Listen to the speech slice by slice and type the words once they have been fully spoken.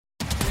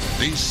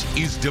This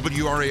is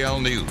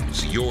WRAL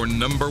News, your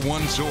number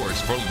one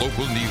source for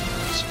local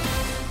news.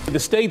 The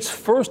state's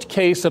first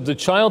case of the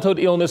childhood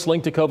illness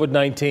linked to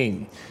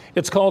COVID-19.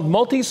 It's called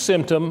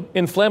multi-symptom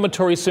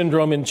inflammatory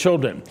syndrome in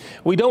children.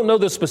 We don't know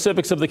the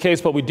specifics of the case,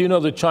 but we do know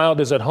the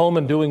child is at home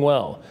and doing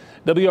well.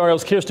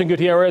 WRAL's Kirsten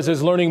Gutierrez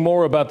is learning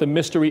more about the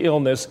mystery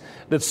illness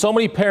that so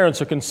many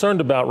parents are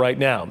concerned about right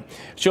now.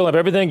 She'll have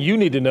everything you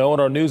need to know on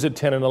our news at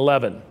 10 and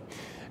 11.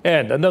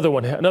 And another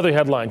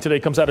headline today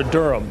comes out of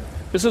Durham.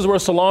 This is where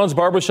salons,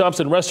 barbershops,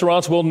 and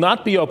restaurants will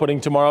not be opening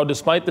tomorrow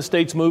despite the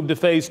state's move to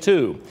phase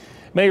 2.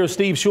 Mayor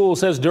Steve Schewel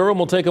says Durham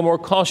will take a more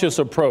cautious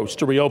approach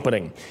to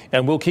reopening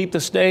and will keep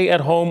the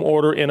stay-at-home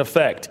order in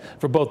effect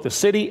for both the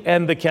city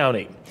and the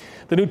county.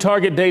 The new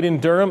target date in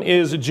Durham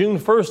is June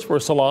 1st for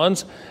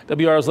salons.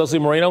 WR's Leslie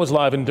Moreno is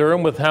live in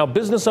Durham with how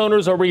business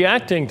owners are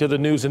reacting to the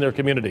news in their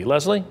community.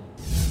 Leslie?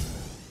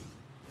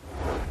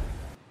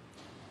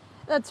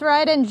 That's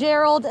right. And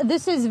Gerald,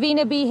 this is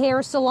Vina B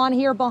Hair Salon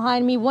here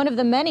behind me, one of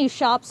the many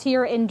shops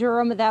here in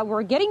Durham that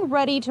we're getting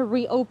ready to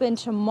reopen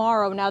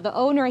tomorrow. Now, the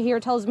owner here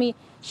tells me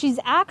she's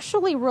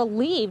actually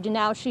relieved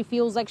now. She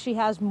feels like she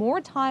has more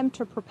time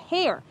to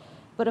prepare.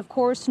 But of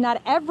course, not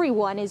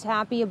everyone is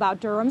happy about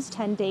Durham's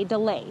 10-day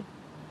delay.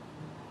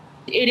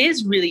 It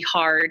is really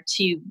hard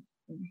to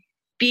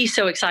be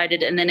so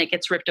excited and then it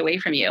gets ripped away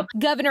from you.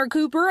 Governor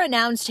Cooper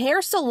announced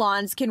hair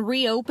salons can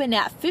reopen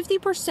at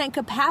 50%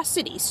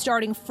 capacity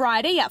starting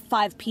Friday at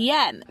 5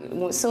 p.m.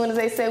 As soon as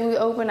they said we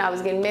open, I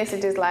was getting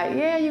messages like,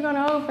 yeah, you're going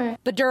to open.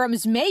 But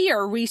Durham's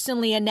mayor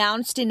recently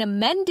announced an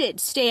amended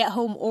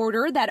stay-at-home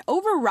order that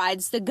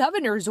overrides the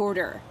governor's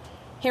order.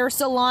 Hair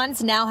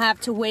salons now have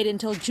to wait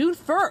until June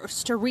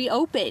 1st to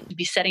reopen. To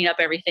be setting up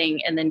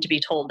everything and then to be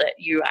told that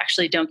you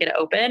actually don't get to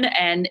open,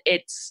 and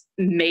it's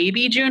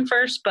maybe June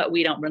 1st, but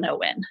we don't know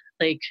when.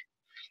 It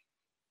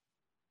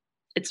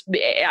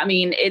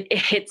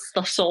hits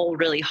the soul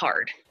really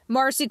hard.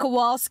 Marcy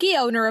Kowalski,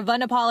 owner of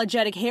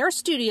Unapologetic Hair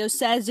Studio,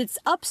 says it's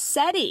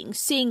upsetting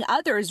seeing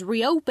others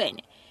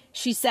reopen.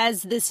 She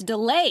says this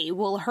delay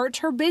will hurt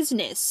her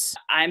business.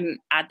 I'm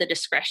at the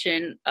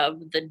discretion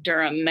of the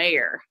Durham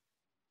mayor.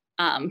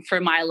 For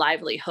my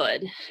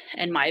livelihood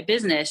and my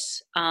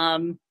business.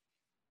 And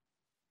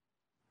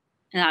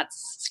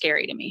that's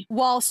scary to me.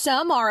 While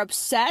some are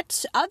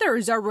upset,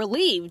 others are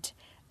relieved.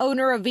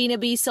 Owner of Vina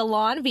B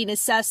Salon, Vina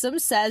Sessom,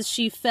 says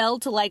she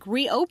felt like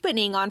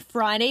reopening on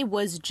Friday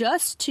was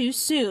just too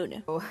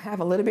soon. Have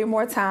a little bit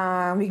more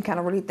time. We can kind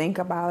of really think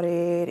about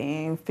it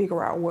and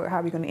figure out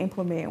how we're going to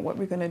implement what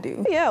we're going to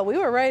do. Yeah, we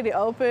were ready to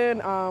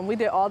open. We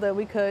did all that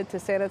we could to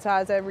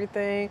sanitize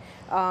everything.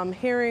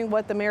 Hearing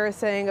what the mayor is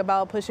saying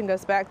about pushing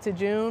us back to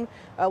June,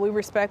 we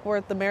respect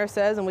what the mayor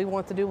says and we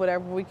want to do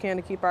whatever we can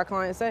to keep our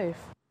clients safe.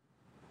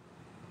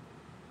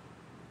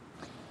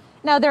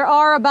 Now, there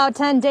are about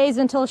 10 days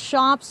until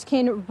shops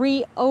can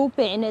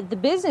reopen. The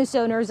business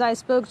owners I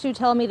spoke to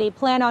tell me they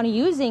plan on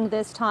using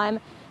this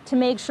time to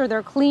make sure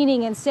they're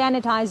cleaning and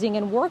sanitizing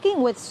and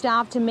working with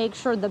staff to make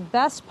sure the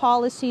best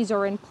policies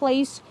are in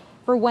place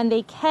for when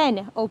they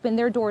can open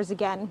their doors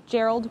again.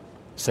 Gerald?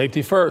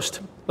 Safety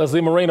first. Leslie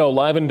Moreno,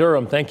 live in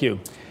Durham. Thank you.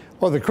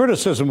 Well, the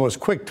criticism was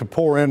quick to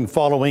pour in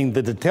following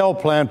the detailed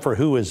plan for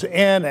who is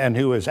in and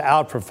who is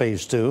out for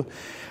phase 2.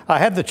 I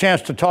had the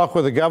chance to talk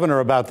with the governor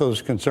about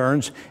those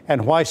concerns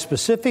and why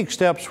specific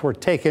steps were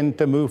taken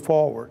to move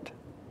forward.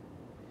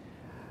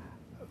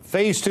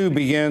 Phase 2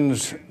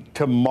 begins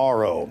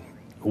tomorrow.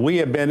 We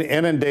have been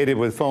inundated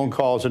with phone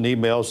calls and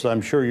emails,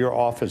 I'm sure your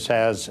office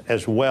has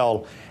as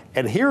well.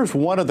 And here's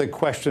one of the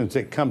questions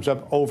that comes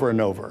up over and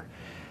over.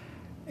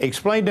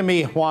 Explain to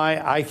me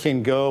why I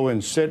can go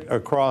and sit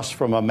across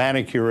from a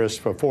manicurist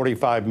for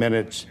 45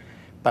 minutes,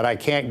 but I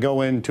can't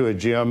go into a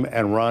gym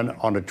and run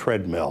on a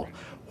treadmill.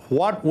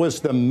 What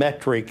was the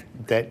metric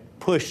that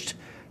pushed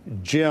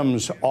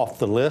gyms off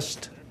the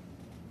list?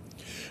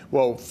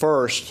 Well,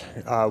 first,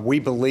 we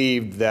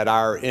believe that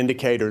our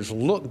indicators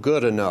look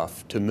good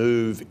enough to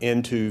move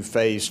into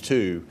phase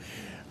 2.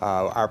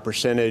 Our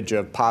percentage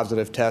of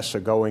positive tests are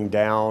going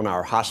down.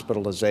 Our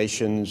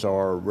hospitalizations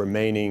are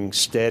remaining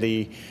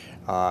steady.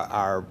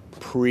 Our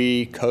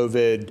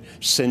pre-COVID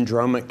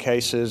syndromic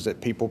cases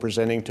that people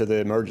presenting to the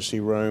emergency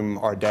room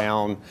are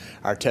down.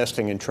 Our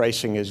testing and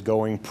tracing is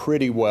going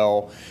pretty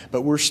well,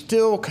 but we're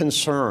still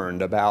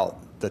concerned about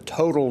the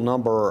total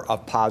number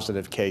of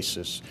positive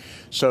cases.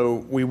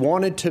 So we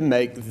wanted to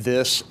make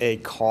this a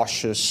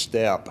cautious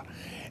step.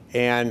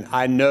 And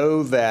I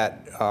know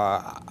that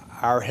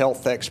our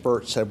health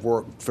experts have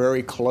worked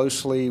very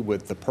closely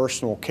with the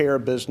personal care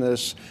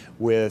business,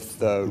 with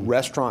the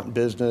restaurant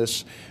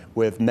business,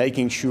 with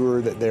making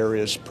sure that there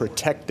is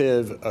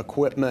protective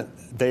equipment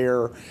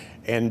there,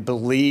 and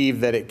believe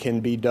that it can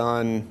be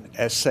done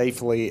as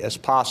safely as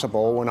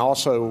possible. And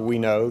also we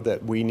know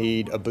that we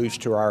need a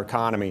boost to our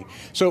economy.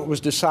 So it was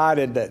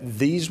decided that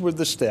these were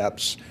the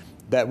steps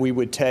that we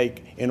would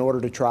take in order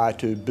to try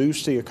to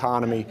boost the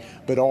economy,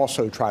 but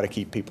also try to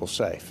keep people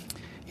safe.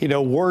 You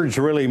know, words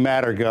really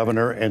matter,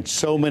 Governor, and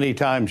so many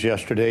times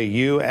yesterday,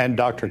 you and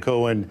Dr.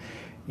 Cohen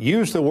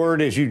used the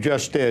word, as you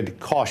just did,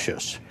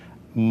 cautious.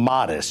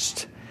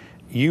 modest.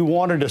 You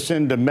wanted to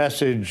send a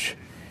message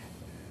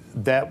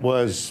that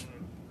was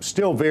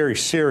still very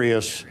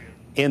serious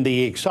in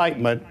the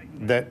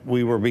excitement that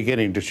we were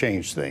beginning to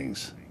change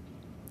things.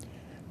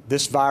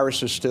 This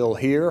virus is still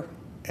here,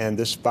 and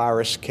this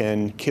virus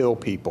can kill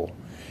people.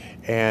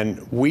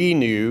 And we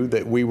knew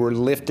that we were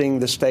lifting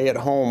the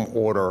stay-at-home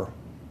order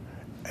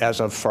as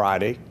of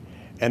Friday,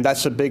 and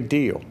that's a big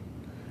deal.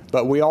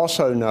 But we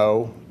also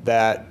know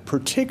that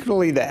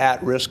particularly the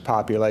at-risk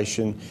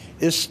population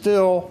is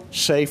still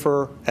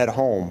safer at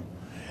home,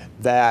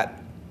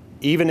 that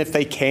even if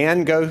they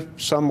can go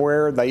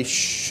somewhere, they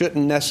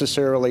shouldn't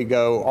necessarily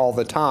go all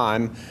the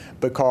time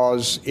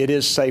because it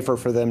is safer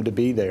for them to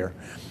be there.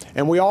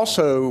 And we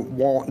also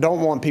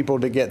don't want people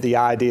to get the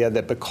idea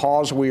that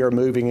because we are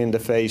moving into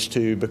phase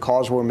 2,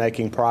 because we're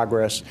making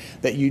progress,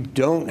 that you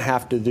don't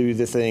have to do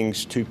the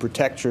things to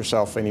protect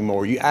yourself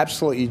anymore. You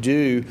absolutely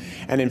do.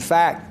 And in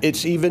fact,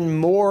 it's even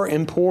more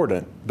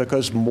important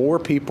because more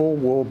people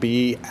will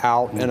be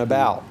out and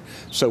about.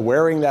 So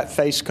wearing that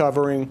face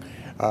covering,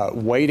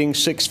 waiting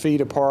 6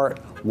 feet apart,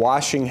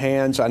 washing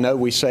hands. I know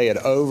we say it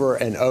over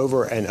and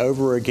over and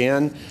over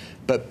again,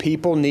 but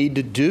people need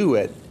to do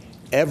it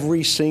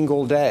every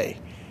single day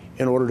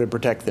in order to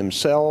protect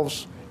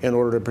themselves, in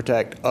order to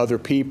protect other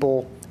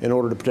people, in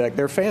order to protect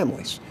their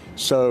families.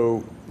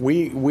 So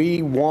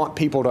we want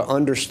people to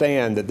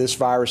understand that this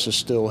virus is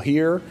still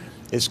here.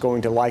 It's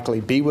going to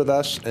likely be with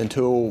us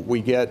until we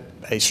get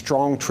a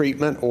strong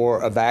treatment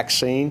or a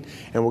vaccine,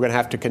 and we're going to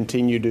have to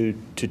continue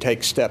to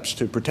take steps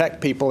to protect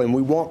people. And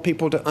we want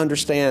people to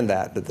understand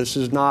that this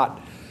is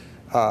not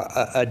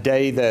a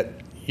day that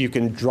you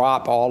can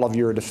drop all of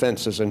your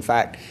defenses. In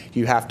fact,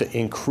 you have to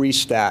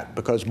increase that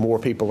because more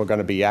people are going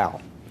to be out.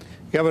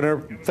 Governor,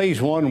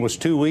 phase 1 was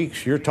 2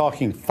 weeks. You're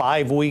talking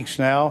 5 weeks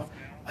now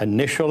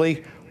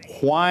initially.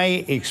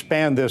 Why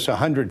expand this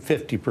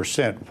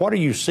 150%? What are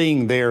you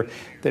seeing there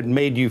that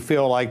made you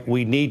feel like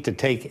we need to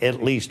take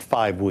at least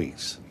 5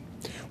 weeks?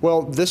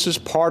 Well, this is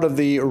part of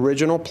the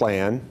original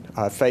plan.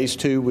 Phase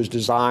 2 was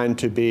designed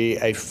to be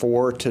a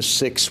 4 to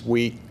 6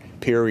 week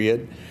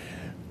period.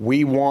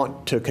 We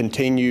want to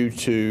continue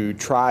to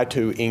try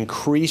to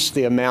increase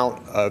the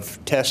amount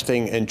of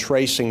testing and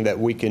tracing that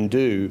we can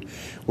do,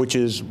 which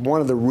is one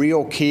of the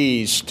real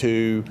keys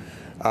to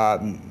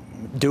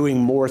doing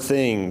more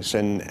things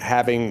and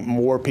having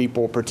more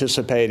people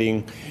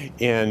participating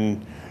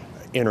in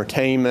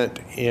entertainment,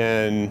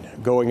 in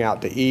going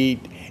out to eat,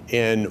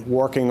 in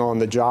working on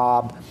the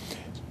job.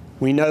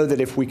 We know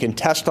that if we can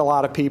test a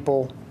lot of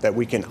people, that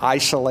we can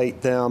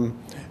isolate them,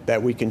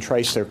 that we can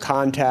trace their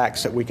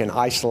contacts, that we can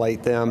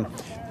isolate them,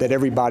 that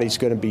everybody's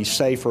going to be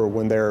safer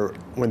when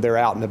they're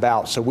out and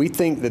about. So we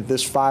think that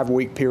this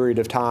 5-week period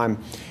of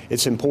time,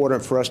 it's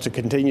important for us to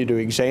continue to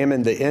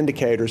examine the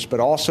indicators, but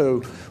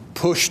also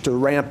push to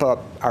ramp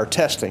up our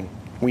testing.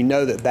 We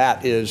know that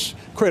that is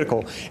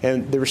critical.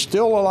 And there's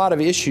still a lot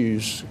of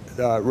issues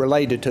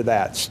related to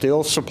that.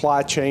 Still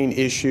supply chain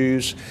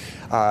issues,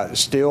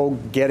 still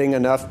getting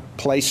enough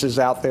places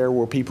out there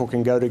where people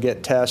can go to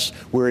get tests.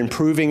 We're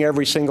improving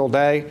every single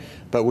day,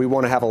 but we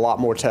want to have a lot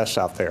more tests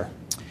out there.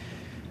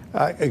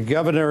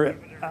 Governor,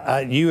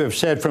 you have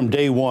said from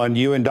day one,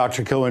 you and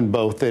Dr. Cohen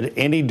both, that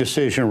any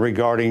decision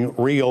regarding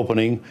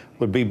reopening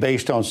would be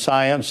based on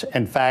science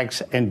and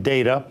facts and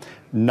data,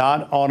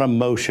 not on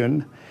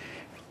emotion.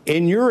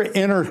 In your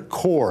inner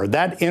core,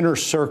 that inner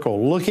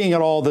circle, looking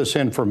at all this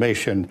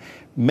information,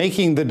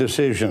 making the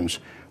decisions,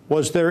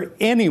 was there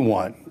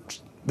anyone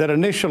that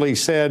initially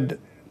said,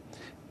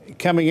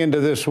 coming into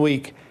this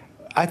week,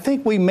 I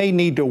think we may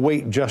need to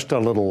wait just a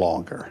little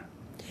longer?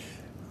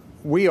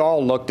 We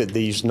all looked at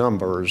these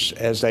numbers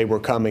as they were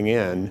coming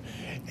in,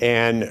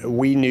 and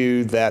we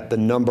knew that the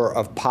number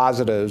of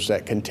positives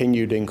that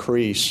continued to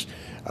increase,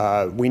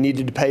 we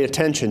needed to pay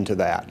attention to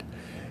that.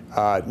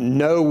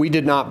 No, we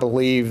did not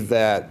believe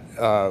that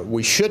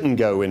we shouldn't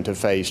go into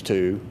phase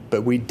 2,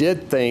 but we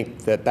did think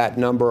that that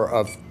number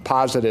of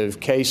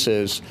positive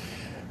cases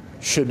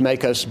should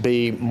make us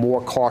be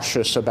more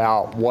cautious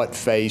about what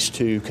phase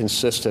 2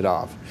 consisted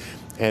of.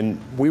 And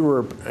we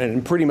were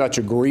in pretty much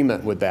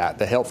agreement with that.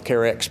 The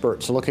healthcare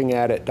experts looking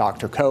at it,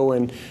 Dr.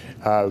 Cohen,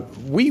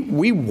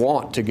 we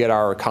want to get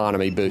our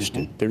economy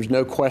boosted. There's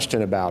no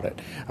question about it.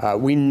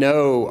 We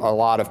know a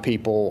lot of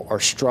people are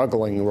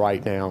struggling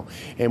right now,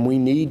 and we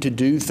need to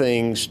do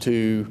things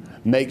to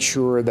make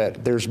sure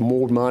that there's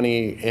more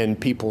money in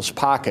people's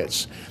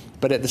pockets.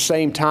 But at the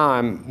same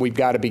time, we've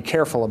got to be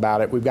careful about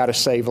it. We've got to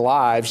save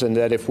lives, and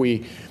that if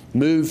we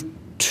move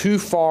too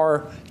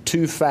far,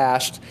 too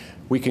fast,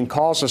 we can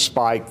cause a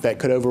spike that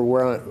could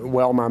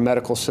overwhelm our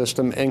medical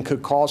system and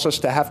could cause us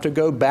to have to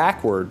go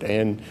backward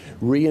and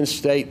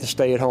reinstate the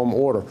stay-at-home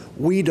order.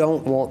 We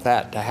don't want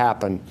that to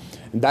happen.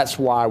 And that's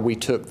why we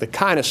took the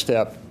kind of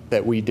step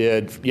that we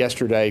did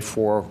yesterday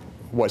for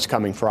what's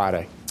coming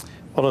Friday.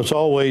 Well, as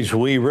always,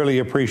 we really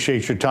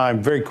appreciate your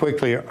time. Very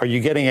quickly, are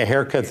you getting a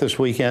haircut this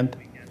weekend?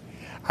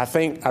 I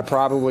think I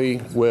probably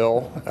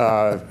will.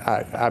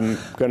 I'm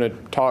going to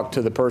talk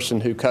to the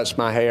person who cuts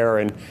my hair,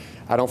 and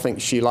I don't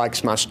think she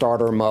likes my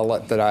starter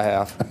mullet that I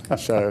have.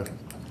 So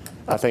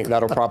I think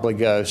that'll probably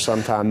go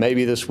sometime,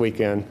 maybe this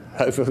weekend,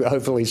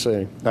 hopefully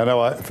soon. I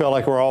know, I feel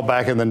like we're all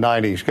back in the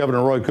 90s.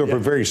 Governor Roy Cooper,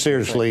 very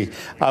seriously,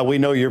 we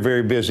know you're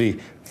very busy.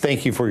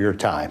 Thank you for your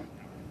time.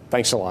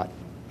 Thanks a lot.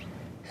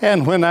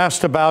 And when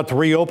asked about the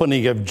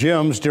reopening of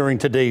gyms during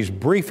today's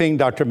briefing,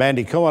 Dr.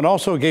 Mandy Cohen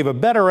also gave a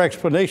better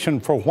explanation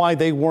for why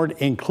they weren't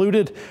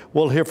included.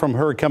 We'll hear from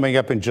her coming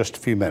up in just a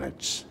few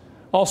minutes.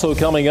 Also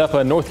coming up,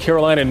 a North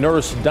Carolina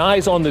nurse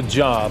dies on the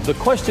job. The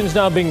questions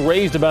now being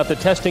raised about the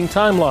testing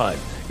timeline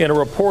in a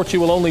report you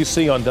will only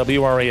see on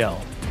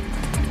WRAL.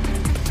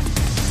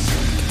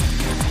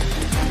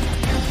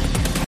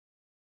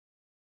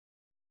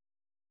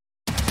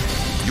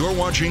 You're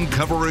watching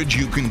coverage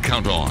you can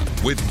count on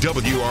with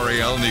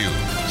WRAL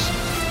News.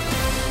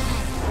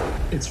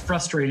 It's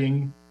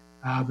frustrating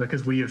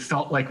because we have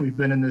felt like we've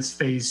been in this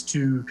phase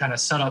 2 kind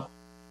of setup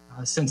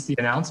since the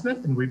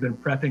announcement, and we've been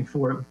prepping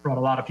for it. We've brought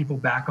a lot of people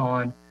back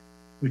on.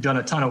 We've done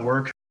a ton of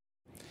work.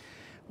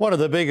 One of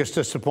the biggest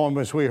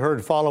disappointments we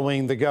heard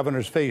following the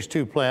governor's phase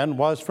 2 plan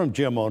was from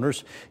gym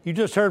owners. You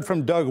just heard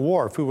from Doug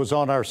Wharf, who was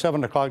on our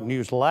 7 o'clock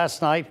news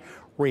last night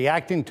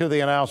reacting to the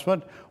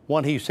announcement,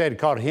 one he said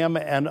caught him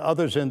and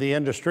others in the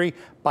industry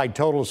by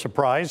total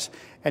surprise.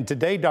 And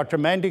today, Dr.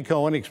 Mandy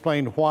Cohen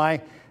explained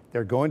why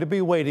they're going to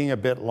be waiting a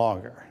bit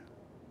longer.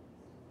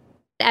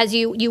 As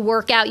you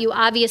work out, you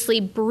obviously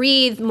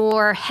breathe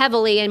more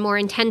heavily and more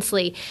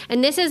intensely.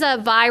 And this is a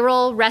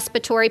viral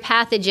respiratory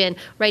pathogen,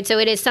 right? So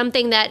it is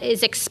something that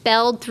is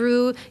expelled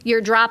through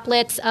your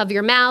droplets of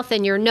your mouth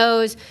and your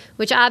nose,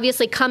 which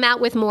obviously come out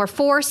with more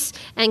force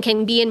and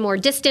can be in more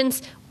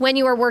distance when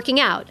you are working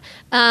out.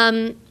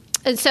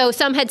 And so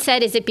some had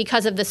said, is it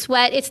because of the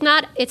sweat? It's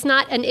not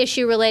an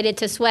issue related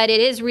to sweat. It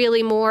is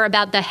really more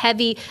about the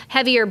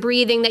heavier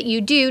breathing that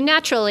you do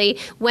naturally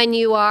when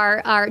you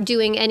are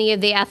doing any of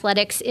the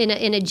athletics in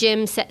a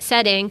gym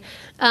setting.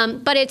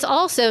 But it's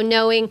also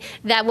knowing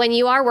that when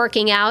you are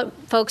working out,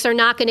 folks are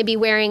not going to be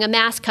wearing a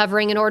mask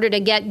covering in order to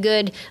get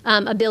good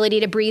ability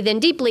to breathe in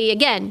deeply,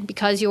 again,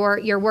 because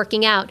you're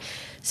working out.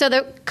 So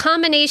the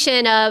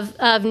combination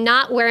of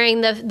not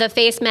wearing the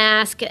face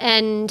mask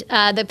and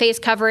the face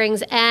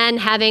coverings and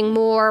having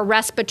more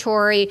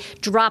respiratory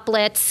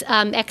droplets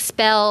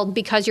expelled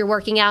because you're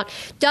working out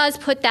does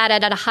put that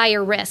at a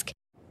higher risk.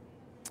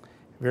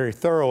 Very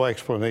thorough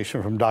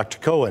explanation from Dr.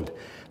 Cohen.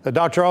 The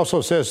doctor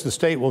also says the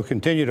state will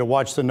continue to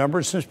watch the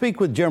numbers and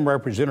speak with gym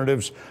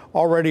representatives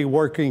already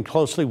working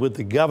closely with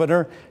the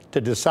governor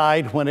to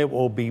decide when it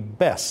will be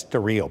best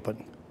to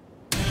reopen.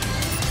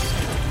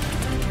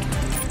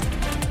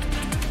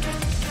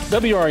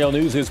 WRAL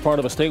News is part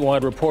of a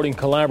statewide reporting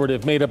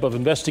collaborative made up of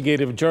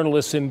investigative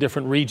journalists in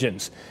different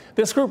regions.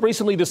 This group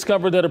recently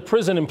discovered that a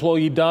prison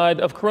employee died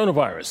of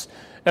coronavirus.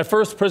 At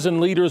first, prison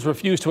leaders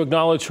refused to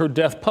acknowledge her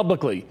death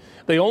publicly.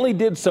 They only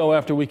did so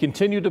after we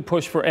continued to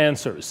push for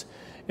answers.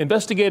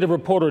 Investigative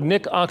reporter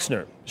Nick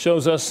Oxner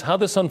shows us how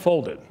this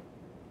unfolded.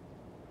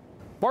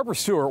 Barbara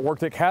Stewart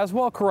worked at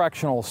Caswell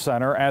Correctional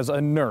Center as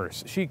a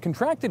nurse. She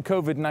contracted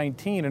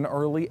COVID-19 in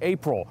early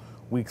April.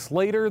 Weeks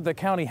later, the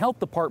county health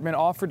department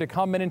offered to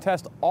come in and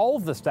test all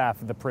of the staff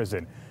at the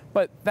prison,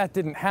 but that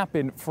didn't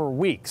happen for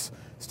weeks.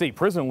 State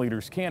prison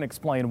leaders can't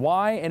explain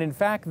why, and in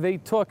fact, they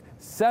took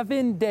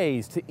 7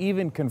 days to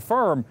even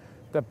confirm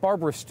that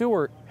Barbara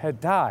Stewart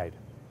had died.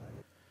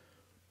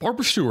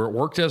 Barbara Stewart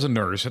worked as a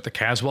nurse at the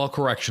Caswell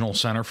Correctional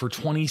Center for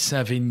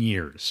 27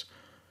 years.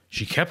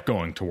 She kept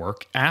going to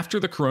work after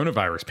the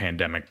coronavirus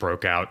pandemic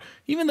broke out,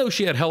 even though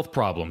she had health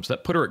problems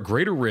that put her at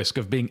greater risk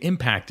of being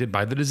impacted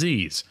by the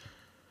disease.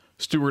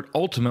 Stewart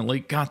ultimately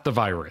got the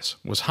virus,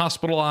 was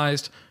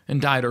hospitalized,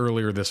 and died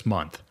earlier this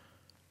month.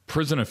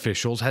 Prison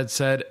officials had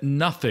said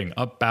nothing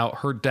about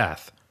her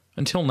death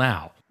until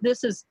now.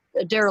 This is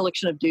a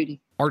dereliction of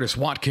duty. Artis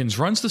Watkins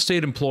runs the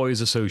State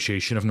Employees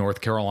Association of North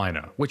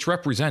Carolina, which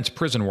represents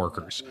prison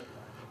workers.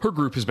 Her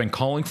group has been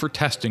calling for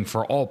testing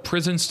for all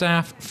prison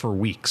staff for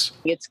weeks.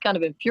 It's kind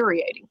of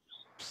infuriating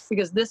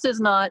because this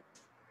is not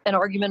an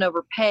argument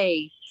over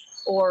pay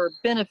or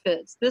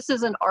benefits. This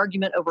is an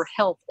argument over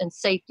health and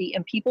safety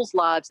and people's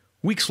lives.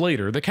 Weeks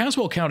later, the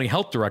Caswell County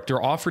Health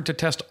Director offered to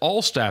test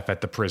all staff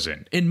at the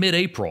prison in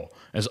mid-April,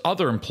 as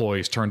other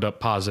employees turned up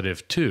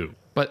positive too.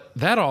 But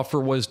that offer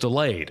was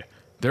delayed.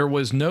 There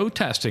was no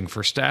testing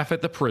for staff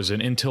at the prison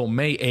until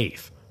May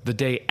 8th, the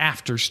day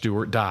after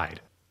Stewart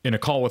died. In a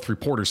call with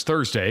reporters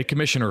Thursday,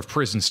 Commissioner of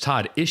Prisons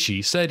Todd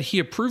Ishii said he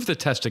approved the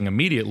testing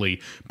immediately,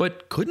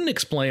 but couldn't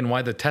explain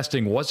why the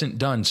testing wasn't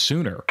done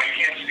sooner. I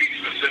can't speak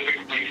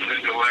specifically to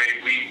the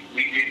delay.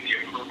 We gave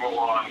the approval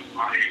on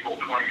April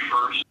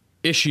 21st.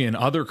 Ishii and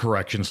other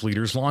corrections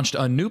leaders launched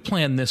a new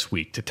plan this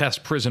week to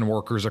test prison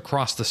workers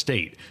across the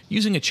state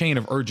using a chain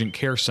of urgent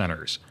care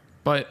centers.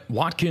 But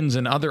Watkins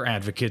and other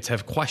advocates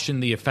have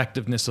questioned the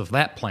effectiveness of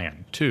that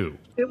plan, too.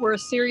 If it were a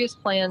serious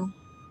plan,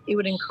 it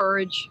would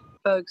encourage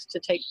folks to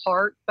take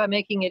part by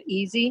making it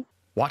easy.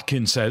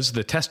 Watkins says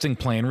the testing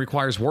plan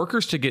requires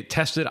workers to get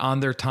tested on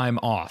their time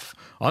off,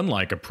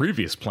 unlike a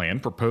previous plan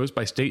proposed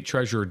by State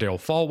Treasurer Dale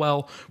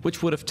Folwell,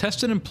 which would have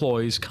tested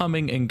employees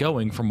coming and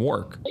going from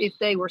work. If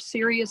they were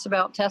serious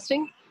about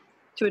testing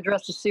to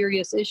address a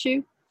serious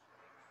issue,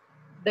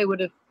 they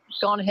would have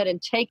gone ahead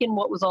and taken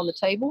what was on the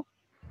table,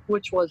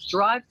 which was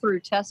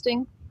drive-through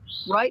testing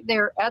right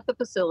there at the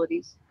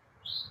facilities,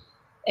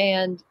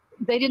 and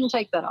they didn't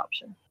take that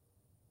option.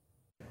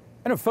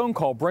 In a phone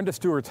call, Brenda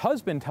Stewart's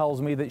husband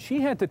tells me that she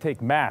had to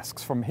take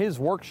masks from his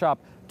workshop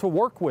to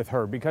work with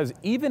her because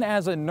even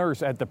as a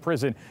nurse at the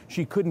prison,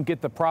 she couldn't get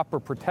the proper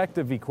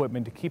protective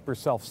equipment to keep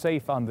herself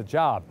safe on the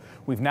job.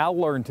 We've now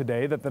learned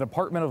today that the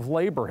Department of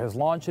Labor has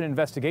launched an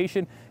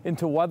investigation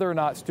into whether or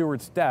not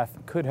Stewart's death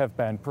could have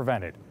been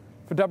prevented.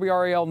 For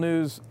WRAL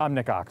News, I'm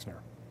Nick Oxner.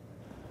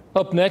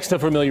 Up next, a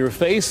familiar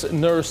face,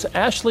 Nurse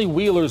Ashley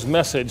Wheeler's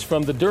message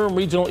from the Durham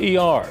Regional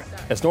ER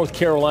as North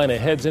Carolina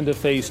heads into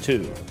phase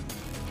 2.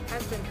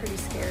 Has been pretty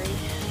scary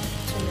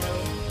to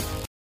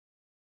know.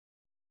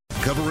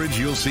 Coverage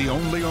you'll see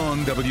only on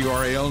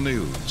WRAL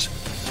News.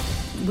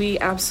 We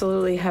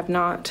absolutely have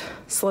not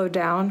slowed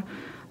down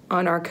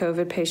on our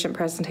COVID patient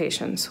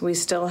presentations. We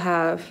still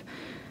have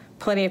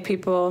plenty of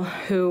people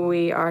who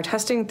we are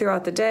testing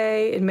throughout the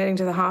day, admitting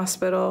to the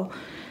hospital.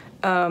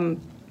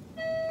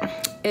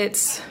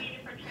 It's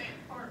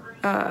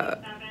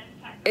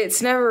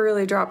never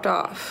really dropped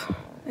off.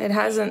 It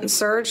hasn't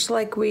surged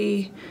like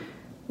we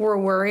were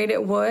worried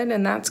it would,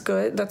 and that's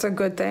good. That's a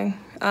good thing.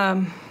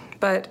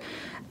 But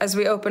as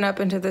we open up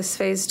into this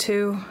phase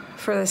 2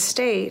 for the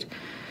state,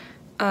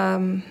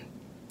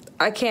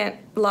 I can't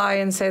lie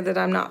and say that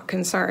I'm not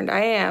concerned.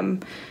 I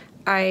am.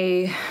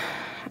 I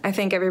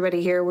think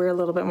everybody here, we're a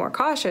little bit more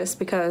cautious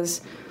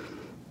because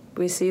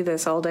we see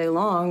this all day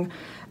long.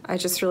 I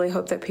just really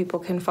hope that people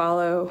can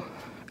follow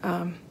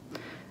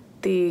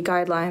the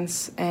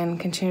guidelines and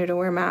continue to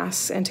wear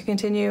masks and to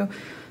continue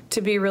to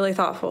be really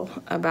thoughtful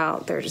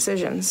about their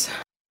decisions.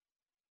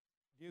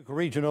 Duke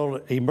Regional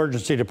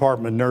Emergency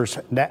Department nurse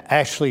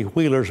Ashley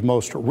Wheeler's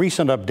most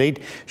recent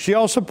update. She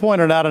also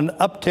pointed out an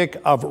uptick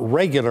of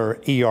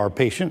regular ER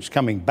patients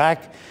coming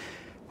back,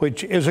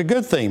 which is a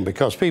good thing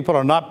because people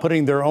are not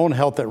putting their own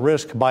health at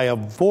risk by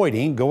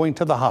avoiding going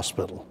to the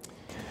hospital.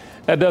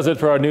 That does it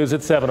for our news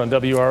at 7 on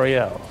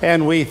WRAL.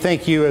 And we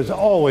thank you, as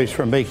always,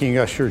 for making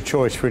us your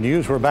choice for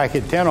news. We're back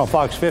at 10 on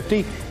Fox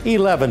 50,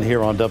 11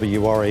 here on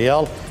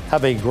WRAL.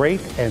 Have a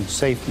great and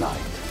safe night.